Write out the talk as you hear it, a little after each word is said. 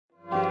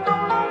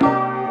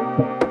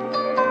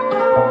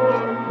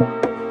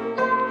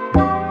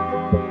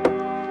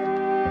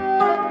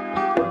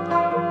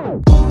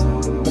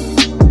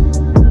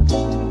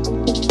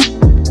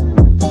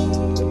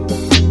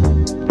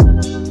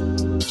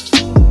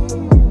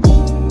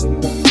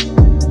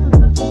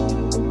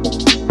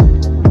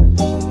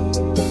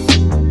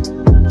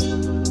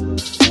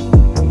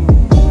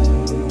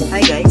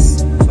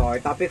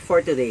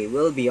for today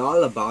will be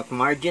all about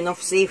margin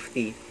of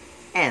safety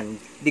and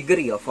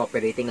degree of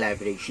operating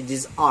leverage.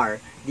 These are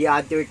the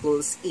other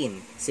tools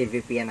in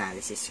CVP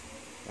analysis.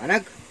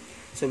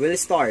 So we'll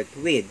start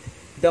with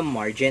the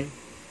margin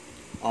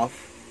of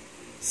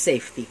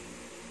safety.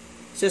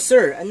 So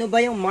sir, ano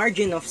ba yung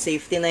margin of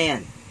safety na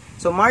yan?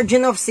 So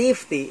margin of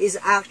safety is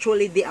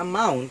actually the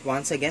amount,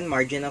 once again,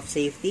 margin of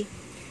safety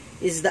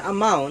is the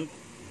amount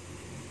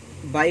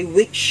by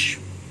which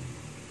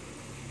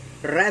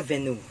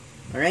revenue,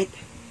 alright,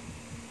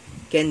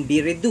 can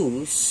be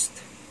reduced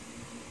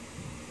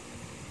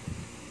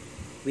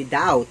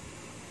without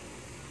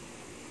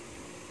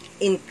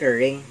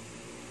incurring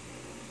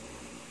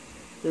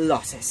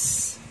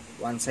losses.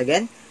 Once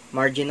again,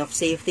 margin of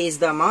safety is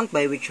the amount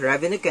by which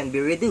revenue can be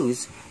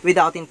reduced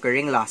without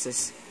incurring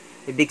losses.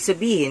 Ibig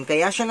sabihin,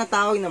 kaya siya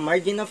natawag na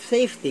margin of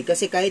safety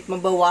kasi kahit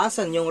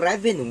mabawasan yung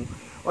revenue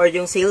or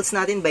yung sales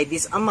natin by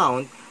this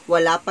amount,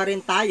 wala pa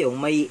rin tayong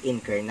may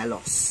incur na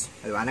loss.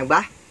 Maliwanag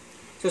ba?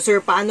 So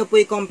sir, paano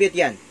po i-compute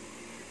yan?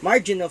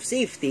 Margin of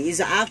safety is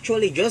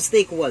actually just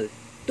equal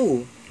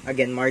to,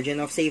 again,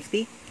 margin of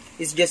safety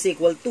is just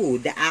equal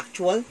to the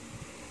actual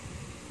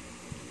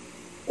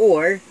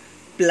or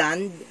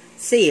planned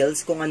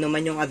sales, kung ano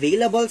man yung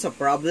available sa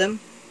problem,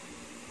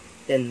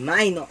 then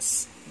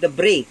minus the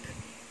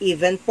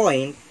break-even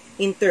point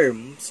in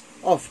terms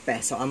of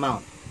peso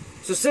amount.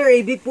 So sir,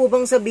 ibig po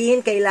bang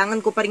sabihin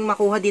kailangan ko pa rin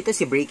makuha dito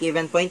si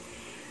break-even point?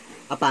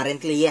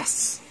 Apparently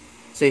yes.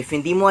 So if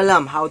hindi mo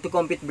alam how to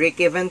compute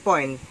break-even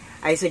point,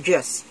 I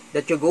suggest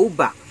that you go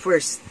back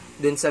first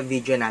dun sa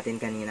video natin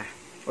kanina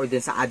or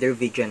dun sa other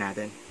video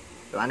natin.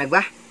 Liwanag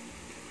ba?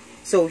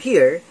 So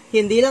here,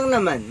 hindi lang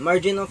naman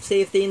margin of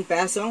safety in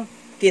peso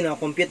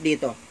kino-compute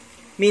dito.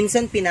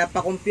 Minsan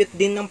pinapa-compute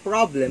din ng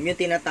problem yung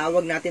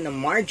tinatawag natin na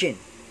margin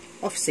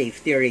of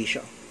safety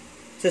ratio.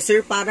 So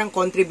sir, parang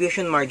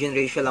contribution margin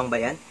ratio lang ba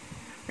yan?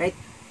 Right?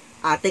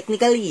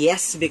 Technically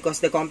yes,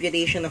 because the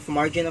computation of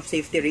margin of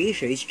safety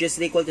ratio is just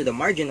equal to the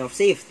margin of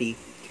safety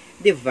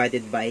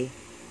divided by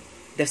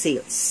the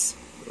sales.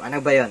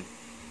 Ano ba yun?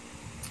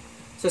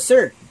 So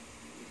sir,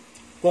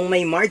 kung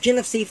may margin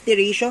of safety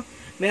ratio,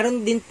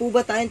 meron din po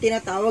ba tayong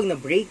tinatawag na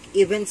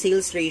break-even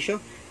sales ratio?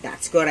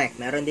 That's correct.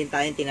 Meron din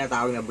tayong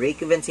tinatawag na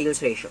break-even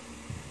sales ratio.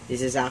 This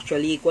is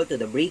actually equal to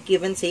the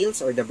break-even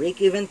sales or the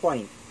break-even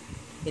point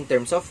in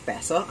terms of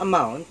peso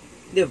amount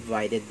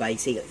divided by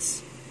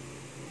sales.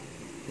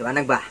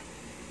 Liwanag ba?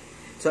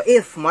 So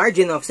if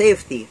margin of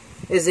safety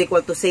is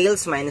equal to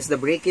sales minus the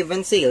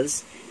break-even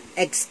sales,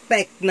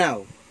 expect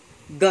now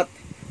that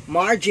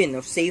margin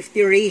of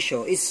safety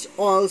ratio is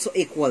also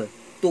equal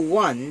to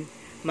 1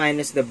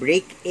 minus the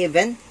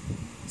break-even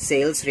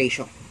sales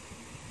ratio.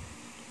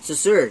 So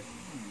sir,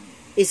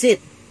 is it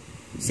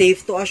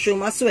safe to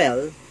assume as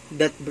well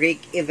that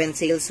break-even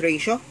sales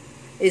ratio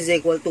is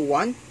equal to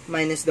 1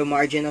 minus the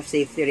margin of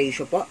safety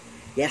ratio po?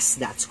 Yes,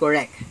 that's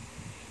correct.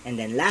 And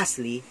then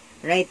lastly,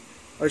 right,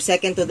 or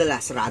second to the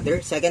last,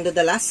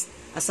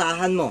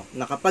 asahan mo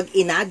na kapag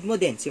in-add mo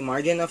din si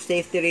margin of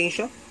safety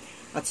ratio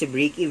at si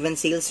break-even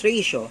sales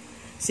ratio,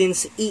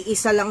 since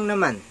iisa lang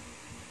naman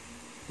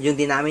yung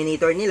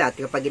denominator nila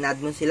at kapag in-add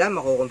mo sila,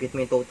 makukompute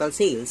mo yung total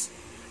sales,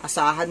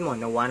 asahan mo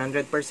na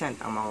 100%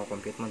 ang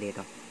makukompute mo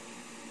dito.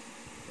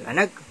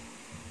 Lanag.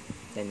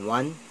 Then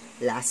one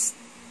last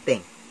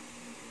thing.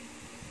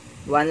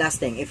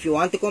 If you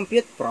want to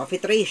compute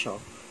profit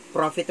ratio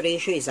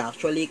is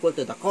actually equal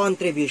to the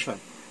contribution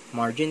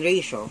margin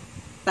ratio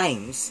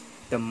times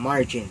the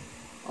margin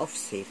of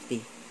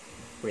safety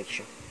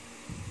ratio.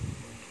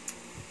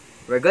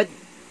 We're good?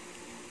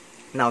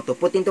 Now, to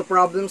put into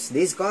problems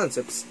these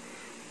concepts,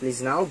 please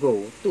now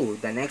go to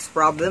the next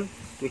problem,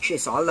 which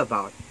is all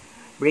about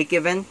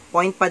break-even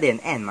point pa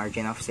din and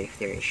margin of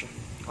safety ratio.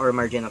 Or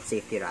margin of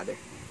safety rather.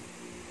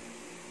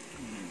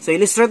 So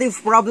illustrative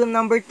problem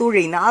number 2,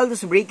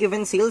 Reynaldo's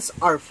break-even sales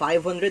are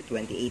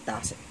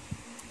 528,000.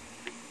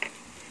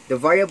 The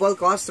variable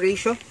cost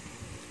ratio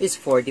is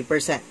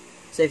 40%.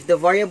 So if the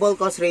variable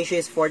cost ratio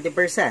is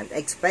 40%,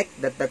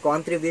 expect that the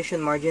contribution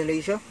margin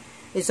ratio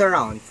is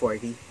around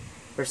 40%.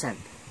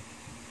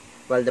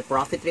 While the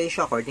profit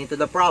ratio, according to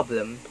the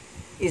problem,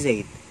 is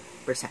 8%.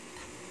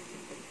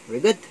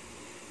 Very good.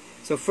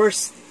 So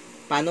first,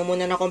 paano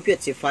muna na-compute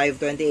si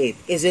 528?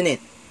 Isn't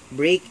it?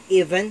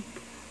 Break-even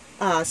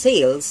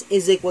sales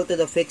is equal to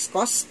the fixed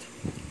cost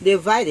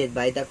divided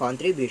by the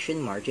contribution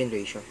margin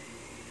ratio.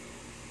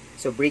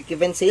 So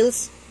break-even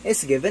sales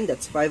is given,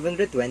 that's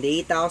 528,000,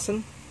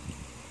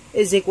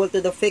 is equal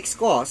to the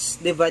fixed cost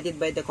divided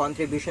by the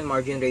contribution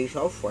margin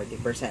ratio of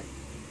 40%.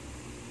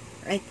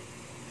 Right?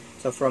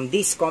 So from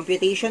this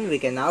computation, we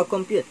can now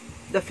compute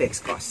the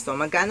fixed cost. So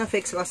magkano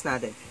fixed cost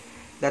natin?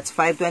 That's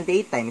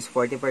 528 times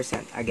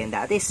 40%. Again,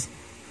 that is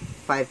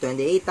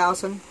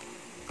 528,000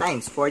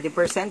 times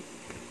 40%,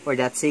 or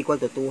that's equal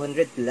to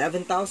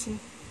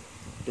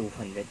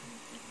 211,200.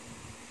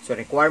 So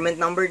requirement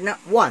number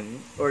 1,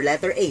 or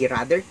letter A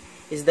rather,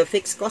 is the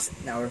fixed cost.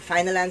 Now our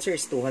final answer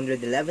is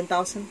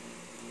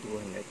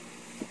 211,200.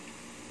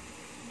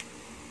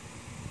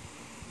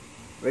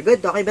 We're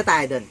good? Okay ba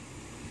tayo dun?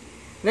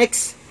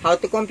 Next, how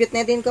to compute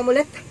net income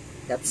ulit?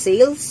 That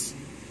sales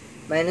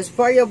minus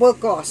variable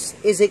cost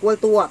is equal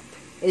to what?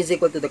 Is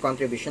equal to the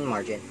contribution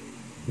margin.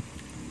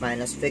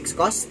 Minus fixed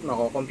cost,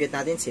 mako-compute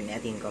natin si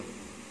net income.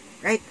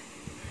 Right?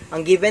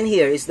 Ang given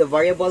here is the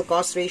variable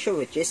cost ratio,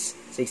 which is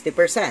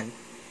 60%.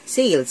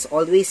 Sales,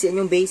 always yan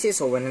yung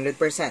basis, so 100%.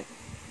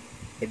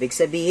 Ibig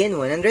sabihin,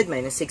 100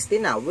 minus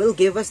 60 now will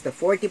give us the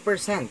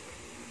 40%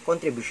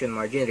 contribution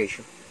margin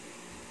ratio.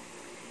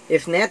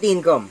 If net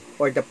income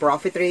or the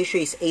profit ratio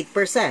is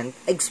 8%,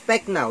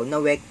 expect now na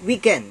we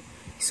can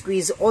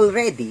squeeze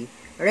already,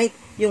 right,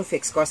 yung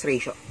fixed cost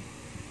ratio.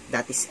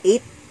 That is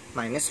 8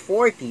 minus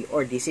 40,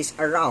 or this is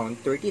around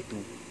 32%.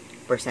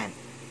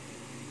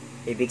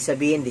 Ibig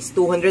sabihin, this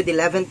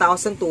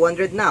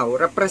 211,200 now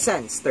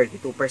represents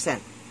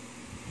 32%.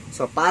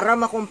 So, para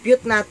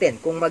makompute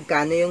natin kung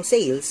magkano yung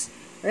sales,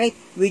 right,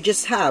 we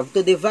just have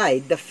to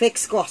divide the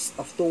fixed cost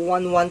of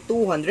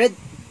 211,200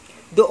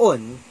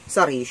 doon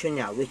sa ratio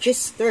niya, which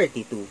is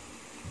 32%.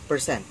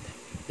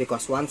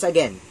 Because once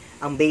again,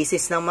 ang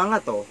basis ng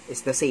mga to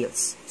is the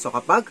sales. So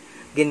kapag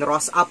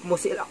ginross up mo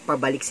sila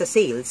pabalik sa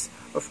sales,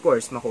 of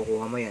course,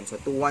 makukuha mo yan.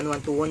 So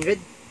 211,200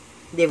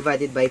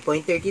 divided by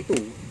 0.32,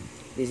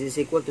 this is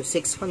equal to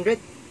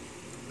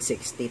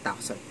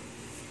 660,000.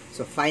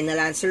 So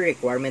final answer,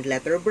 requirement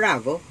letter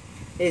Bravo,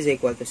 is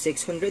equal to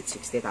 660,000.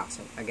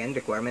 Again,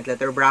 requirement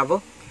letter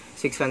Bravo,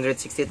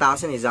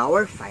 660,000 is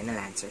our final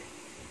answer.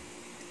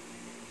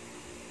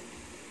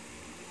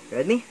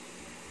 Read me?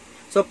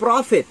 So,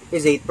 profit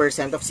is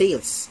 8% of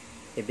sales.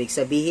 Ibig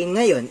sabihin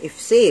ngayon, if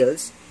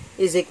sales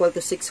is equal to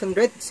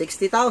 660,000,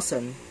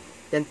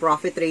 then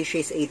profit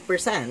ratio is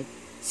 8%.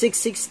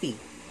 660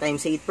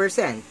 times 8%,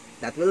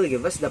 that will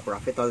give us the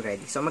profit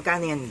already. So,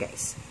 magkano yan,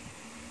 guys?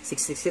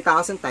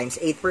 660,000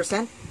 times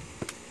 8%,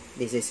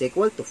 this is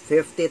equal to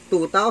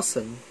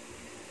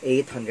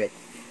 52,800.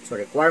 So,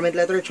 requirement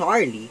letter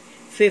Charlie,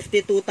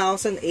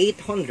 52,800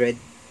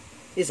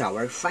 is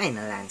our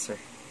final answer.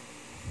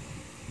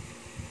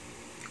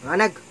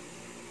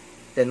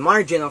 Then,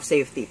 margin of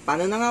safety.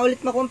 Paano na nga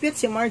ulit makompute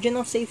si margin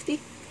of safety?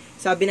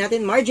 Sabi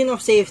natin, margin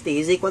of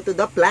safety is equal to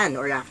the plan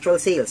or actual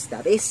sales.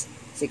 That is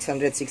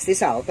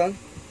 660,000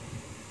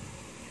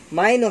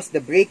 minus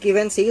the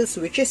break-even sales,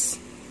 which is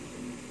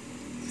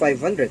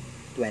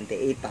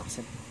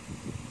 528,000.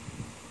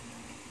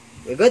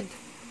 We good?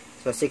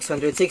 So,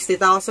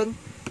 660,000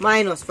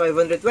 minus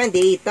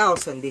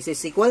 528,000. This is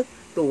equal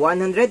to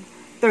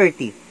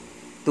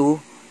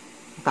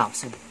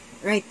 132,000.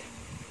 Right?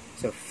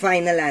 So,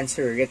 final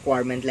answer,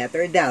 requirement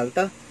letter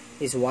delta,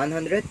 is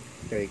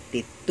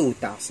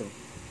 132,000.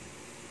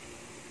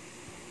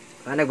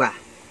 Ano ba?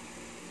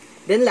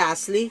 Then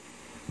lastly,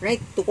 right,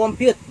 to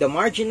compute the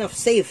margin of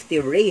safety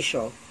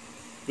ratio,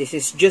 this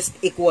is just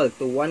equal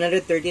to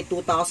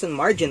 132,000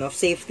 margin of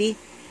safety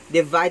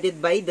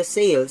divided by the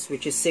sales,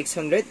 which is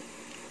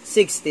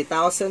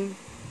 660,000,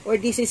 or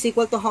this is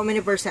equal to how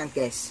many percent,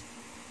 guys?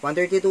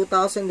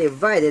 132,000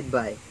 divided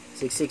by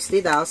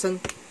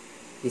 660,000,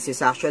 this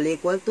is actually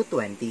equal to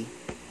 20%.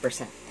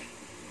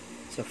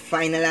 So,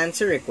 final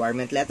answer,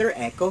 requirement letter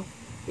Echo,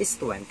 is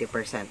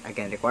 20%.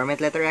 Again,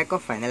 requirement letter Echo,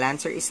 final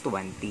answer is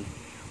 20%.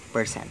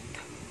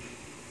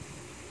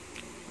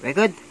 Very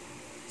good.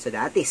 So,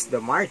 that is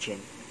the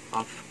margin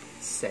of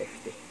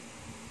safety.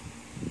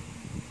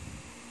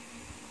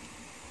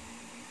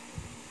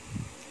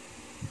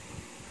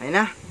 Ayun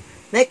na.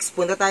 Next,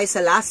 punta tayo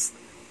sa last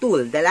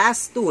tool. The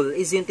last tool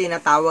is yung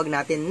tinatawag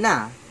natin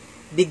na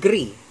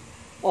degree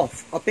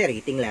of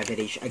operating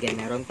leverage. Again,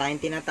 meron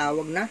tayong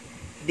tinatawag na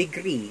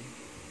degree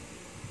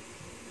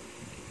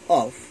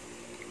of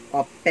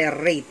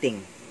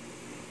operating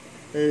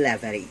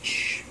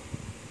leverage.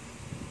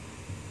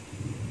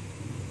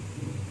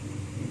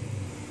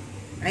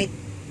 Right?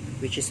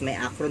 Which is may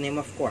acronym,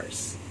 of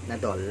course. Na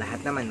DOL.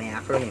 Lahat naman may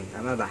acronym.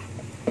 Tama ba?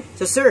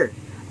 So, sir,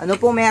 ano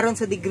po meron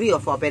sa degree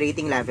of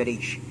operating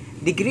leverage?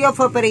 Degree of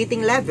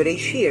operating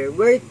leverage here,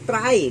 we're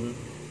trying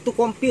to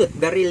compute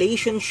the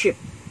relationship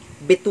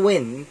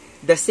between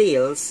the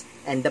sales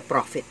and the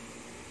profit.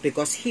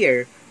 Because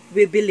here,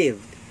 we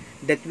believed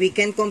that we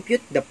can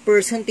compute the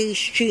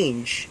percentage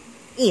change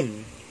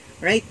in,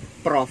 right,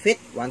 profit.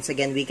 Once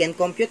again, we can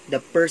compute the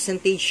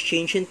percentage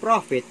change in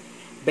profit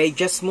by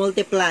just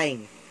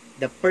multiplying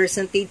the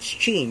percentage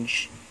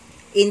change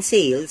in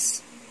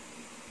sales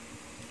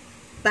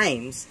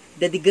times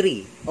the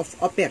degree of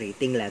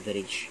operating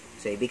leverage.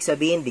 So, ibig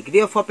sabihin,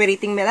 degree of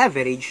operating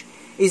leverage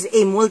is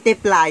a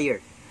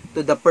multiplier to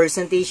the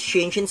percentage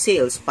change in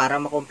sales para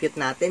makompute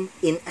natin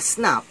in a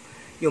snap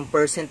yung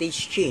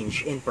percentage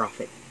change in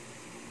profit.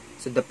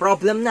 So, the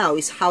problem now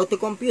is how to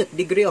compute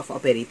degree of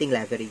operating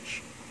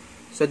leverage.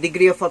 So,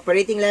 degree of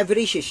operating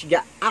leverage is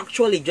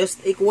actually just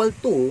equal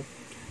to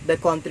the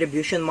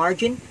contribution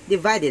margin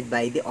divided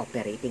by the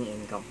operating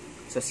income.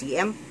 So,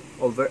 CM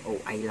over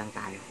OI lang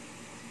tayo.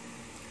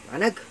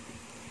 Anag?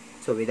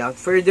 So, without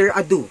further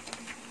ado,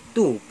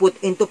 to put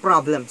into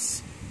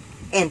problems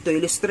and to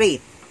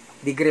illustrate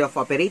degree of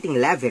operating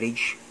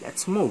leverage,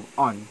 let's move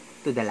on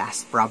to the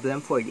last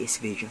problem for this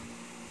video.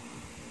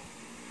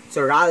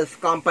 So Ralph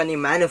Company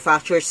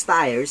manufactures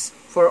tires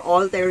for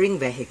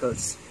all-terrain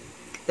vehicles.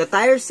 The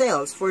tire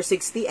sells for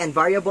 60 and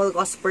variable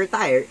cost per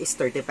tire is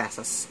 30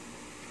 pesos.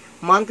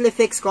 Monthly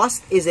fixed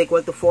cost is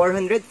equal to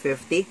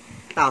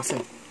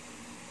 450,000.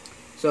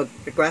 So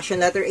the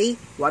question letter A,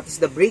 what is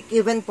the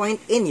break-even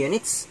point in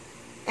units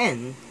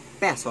and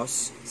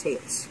pesos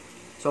sales?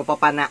 So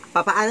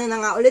papaano na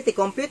nga ulit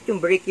i-compute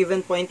yung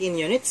break-even point in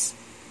units?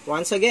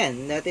 Once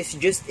again, that is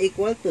just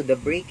equal to the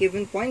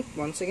break-even point,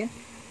 once again,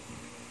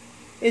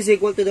 is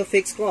equal to the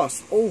fixed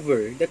cost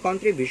over the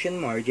contribution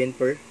margin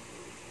per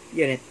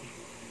unit.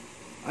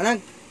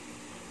 Anag?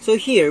 So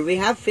here, we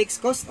have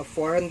fixed cost of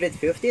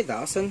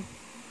 450,000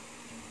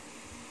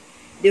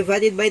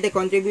 divided by the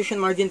contribution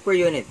margin per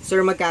unit.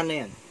 Sir, magkano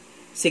yan?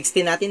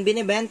 60 natin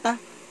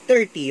binibenta,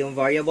 30 yung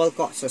variable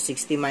cost. So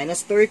 60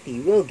 minus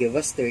 30 will give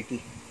us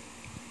 30.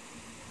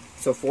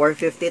 So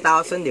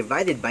 450,000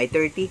 divided by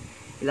 30,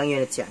 ilang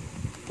units yan?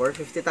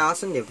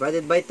 450,000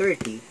 divided by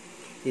 30,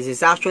 this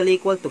is actually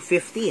equal to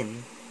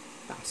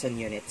 15,000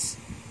 units.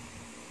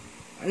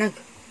 Anag?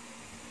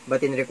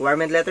 But in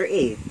requirement letter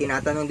A,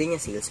 tinatanong din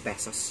yung sales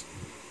pesos.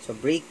 So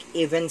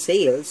break-even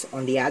sales,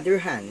 on the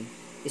other hand,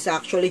 is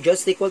actually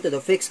just equal to the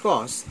fixed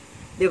cost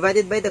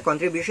divided by the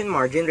contribution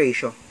margin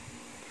ratio.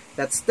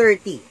 That's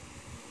 30.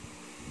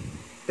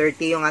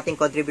 30 yung ating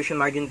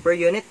contribution margin per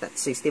unit.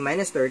 That's 60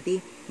 minus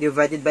 30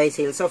 divided by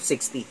sales of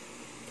 60.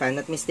 If I'm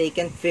not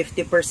mistaken,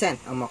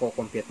 50% ang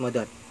makukompute mo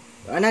doon.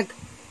 So, anag?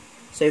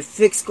 So if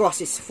fixed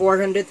cost is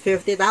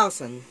 450,000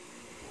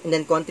 and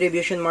then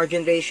contribution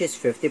margin ratio is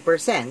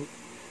 50%,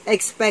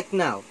 expect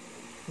now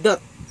that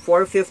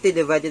 450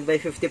 divided by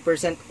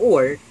 50%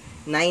 or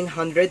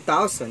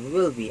 900,000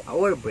 will be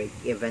our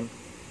break-even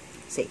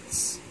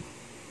sales.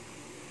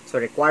 So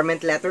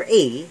requirement letter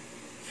A,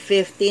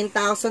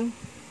 15,000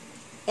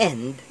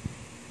 and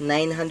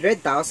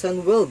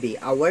 900,000 will be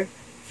our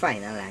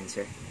final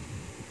answer.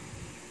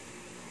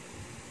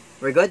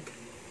 We're good?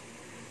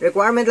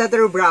 Requirement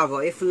letter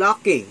Bravo, if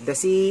Lucky, the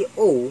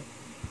CEO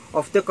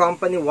of the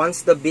company,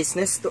 wants the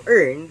business to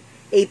earn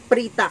a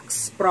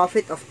pre-tax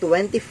profit of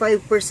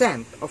 25%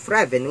 of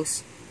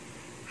revenues,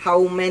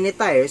 how many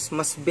tires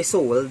must be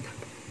sold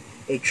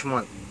each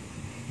month?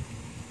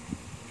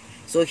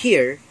 So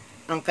here,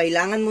 ang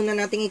kailangan muna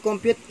nating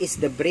i-compute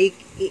is the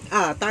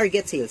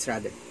target sales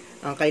rather.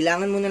 Ang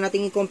kailangan muna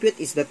nating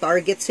i-compute is the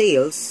target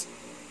sales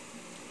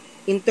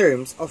in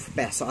terms of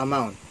peso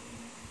amount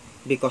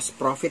because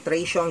profit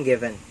ratio ang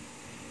given.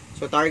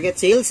 So target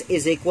sales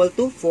is equal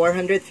to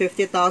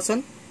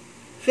 450,000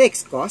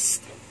 fixed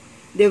cost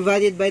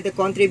divided by the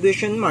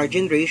contribution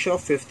margin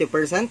ratio of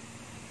 50%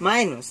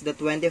 minus the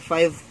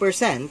 25%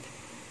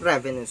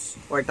 revenues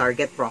or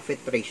target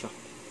profit ratio.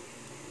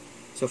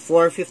 So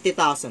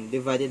 450,000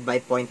 divided by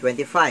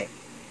 0.25.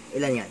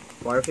 Ilan yan?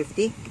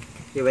 450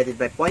 divided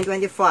by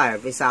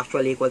 0.25 is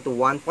actually equal to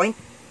 1.8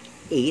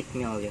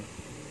 million.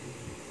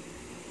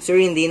 Sir,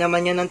 hindi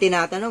naman yan ang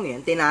tinatanong.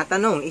 Yan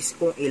tinatanong is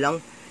kung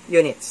ilang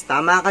units.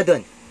 Tama ka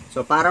dun.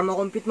 So, para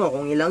makompute mo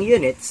kung ilang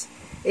units,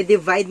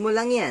 i-divide mo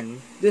lang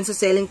yan dun sa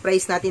selling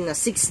price natin na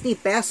 60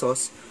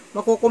 pesos,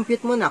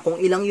 makukompute mo na kung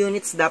ilang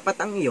units dapat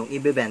ang iyong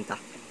ibibenta.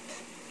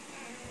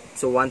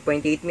 So,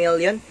 1.8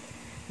 million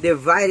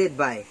divided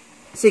by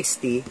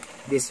 60,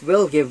 this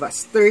will give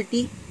us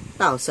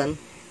 30,000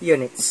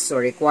 units. So,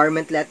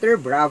 requirement letter,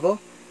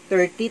 Bravo,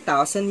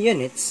 30,000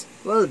 units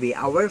will be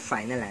our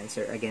final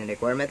answer. Again,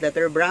 requirement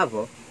letter,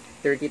 Bravo,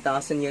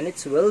 30,000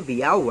 units will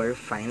be our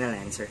final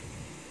answer.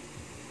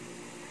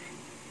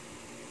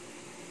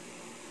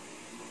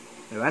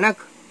 Liwanag?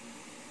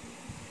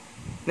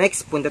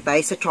 Next, punta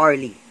tayo sa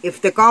Charlie. If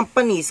the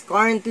company is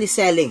currently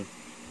selling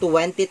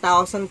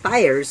 20,000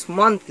 tires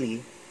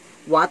monthly,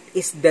 what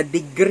is the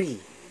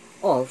degree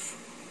of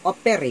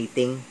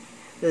operating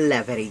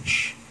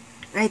leverage?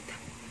 Right?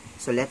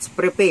 So, let's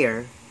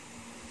prepare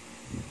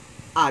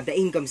the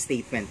income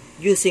statement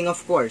using,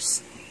 of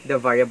course, the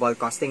variable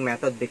costing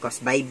method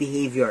because by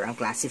behavior ang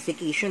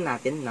classification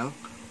natin ng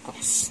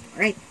cost.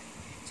 Right?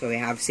 So, we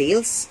have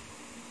sales.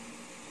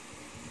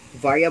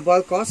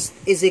 Variable cost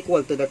is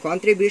equal to the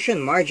contribution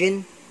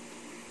margin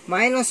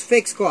minus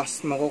fixed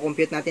cost.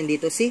 Makukompute natin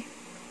dito si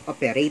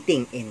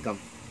operating income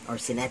or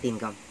si net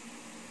income.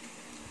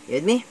 You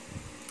with me?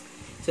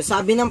 So,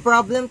 sabi ng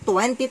problem,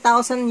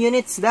 20,000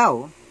 units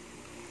daw,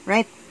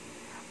 right,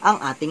 ang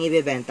ating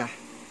ibebenta.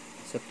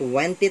 So,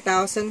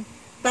 20,000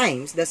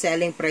 times the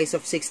selling price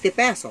of 60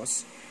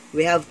 pesos.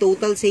 We have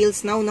total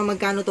sales now na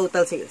magkano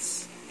total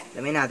sales?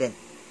 Alamin natin.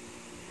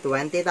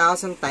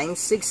 20,000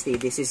 times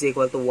 60, this is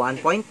equal to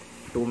 1.2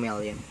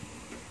 million.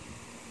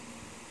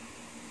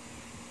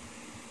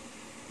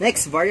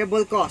 Next,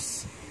 variable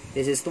cost.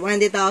 This is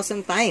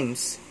 20,000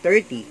 times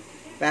 30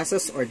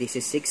 pesos or this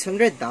is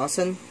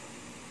 600,000.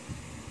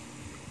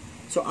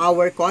 So,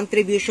 our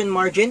contribution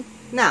margin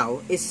now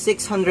is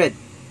 600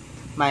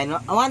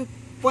 minus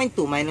 1.2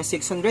 minus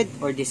 600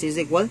 or this is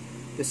equal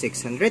to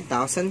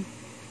 600,000.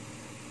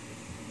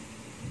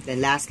 Then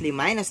lastly,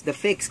 minus the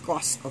fixed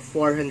cost of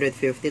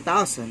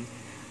 450,000,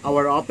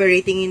 our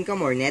operating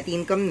income or net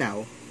income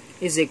now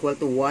is equal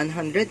to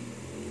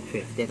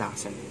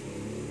 150,000.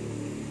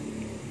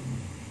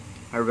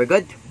 Are we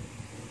good?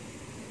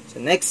 So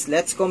next,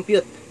 let's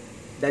compute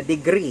the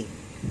degree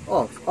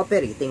of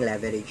operating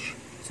leverage.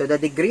 So the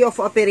degree of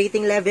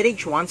operating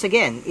leverage, once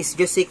again, is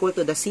just equal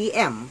to the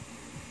CM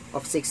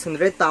of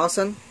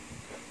 600,000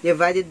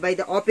 divided by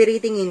the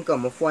operating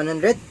income of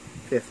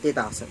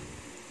 150,000.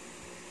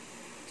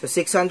 So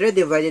 600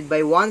 divided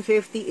by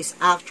 150 is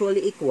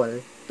actually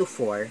equal to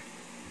 4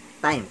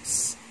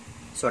 times.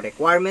 So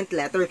requirement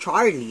letter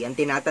Charlie, ang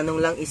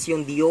tinatanong lang is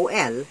yung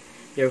DOL.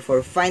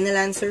 Therefore, final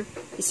answer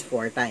is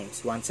 4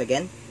 times. Once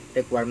again,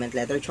 requirement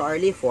letter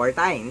Charlie, 4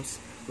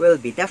 times will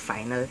be the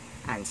final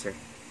answer.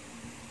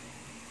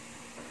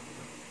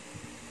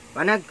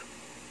 Panag.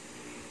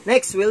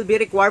 Next will be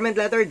requirement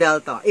letter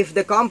Delta. If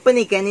the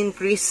company can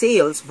increase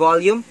sales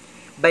volume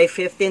by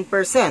 15%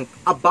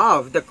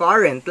 above the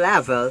current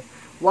level,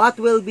 what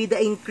will be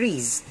the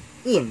increase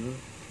in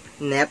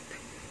net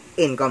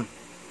income?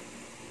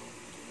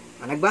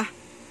 Panag ba?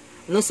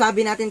 Anong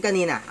sabi natin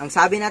kanina? Ang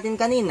sabi natin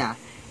kanina,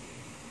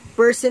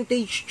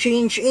 percentage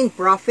change in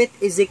profit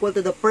is equal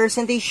to the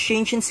percentage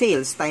change in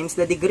sales times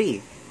the degree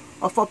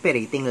of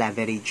operating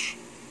leverage.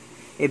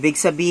 Ibig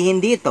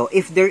sabihin dito,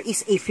 if there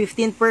is a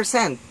 15%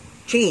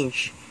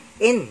 change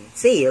in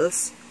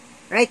sales,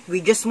 right,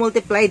 we just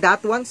multiply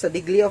that one sa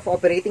degree of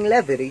operating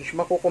leverage,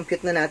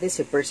 makukompute na natin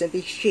si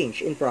percentage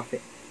change in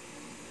profit.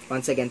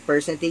 Once again,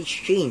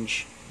 percentage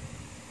change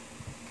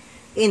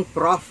in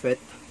profit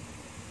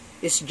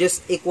is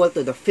just equal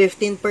to the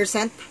 15%.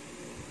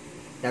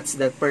 That's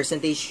the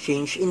percentage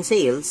change in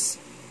sales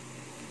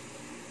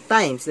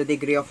times the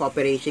degree of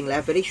operating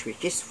leverage,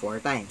 which is 4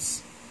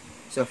 times.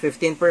 So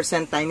 15%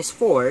 times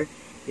 4,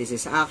 this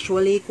is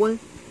actually equal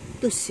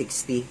to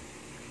 60%.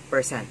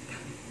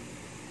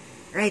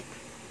 Right?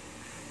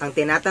 Ang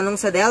tinatanong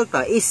sa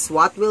delta is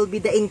what will be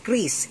the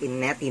increase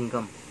in net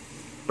income.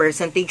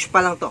 Percentage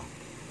pa lang to.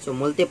 So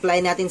multiply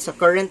natin sa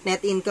current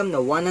net income na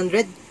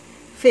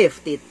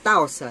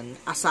 150,000.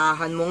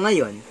 Asahan mo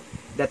ngayon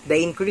that the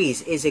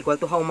increase is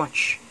equal to how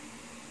much?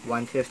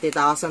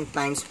 150,000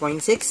 times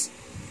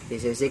 0.6.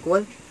 This is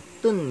equal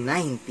to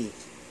 90,000.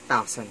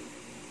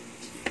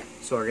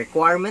 So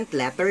requirement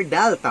letter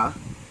delta,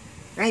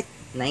 right?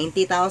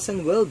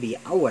 90,000 will be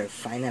our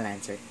final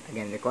answer.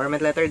 Again,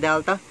 requirement letter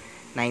delta,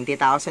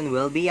 90,000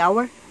 will be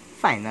our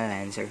final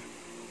answer.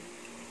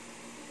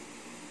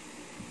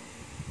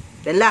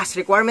 Then last,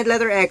 requirement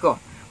letter echo.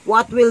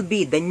 What will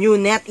be the new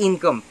net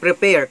income?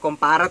 Prepare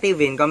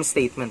comparative income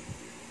statement.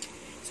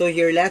 So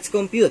here, let's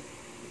compute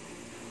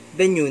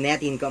the new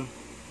net income.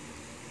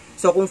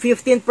 So kung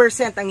 15%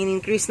 ang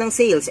in-increase ng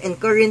sales and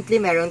currently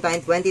meron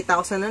tayong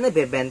 20,000 na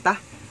nabibenta,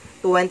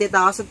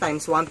 20,000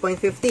 times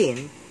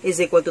 1.15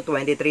 is equal to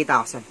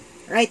 23,000.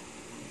 Right?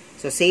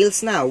 So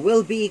sales now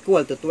will be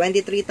equal to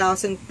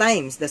 23,000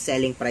 times the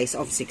selling price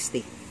of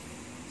 60.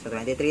 So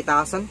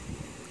 23,000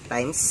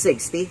 times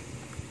 60,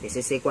 this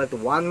is equal to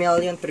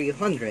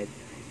 1,380,000.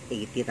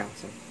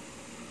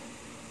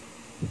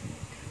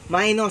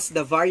 Minus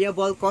the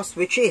variable cost,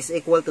 which is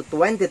equal to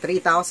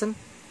 23,000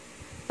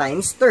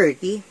 times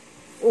 30,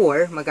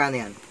 or magkano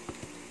yan?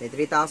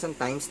 23,000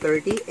 times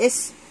 30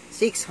 is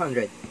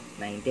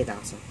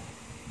 690,000.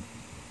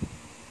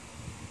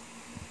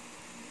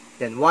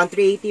 Then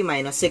 1,380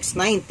 minus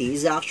 690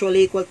 is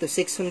actually equal to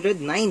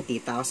 690,000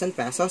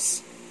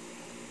 pesos.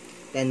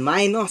 Then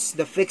minus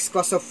the fixed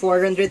cost of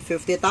 450,000,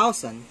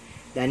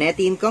 the net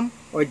income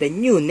or the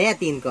new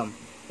net income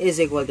is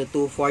equal to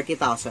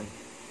 240,000.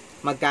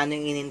 Magkano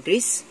yung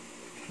in-increase?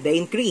 The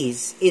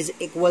increase is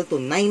equal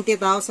to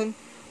 90,000,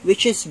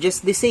 which is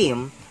just the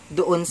same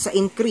doon sa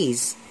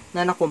increase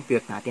na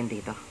na-compute natin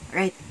dito.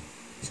 Right?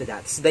 So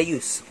that's the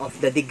use of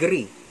the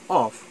degree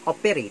of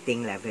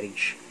operating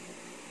leverage.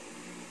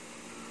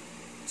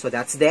 So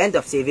that's the end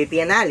of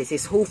CVP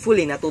analysis.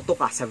 Hopefully natuto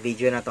ka sa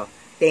video na to.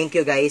 Thank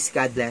you guys.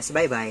 God bless.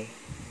 Bye-bye.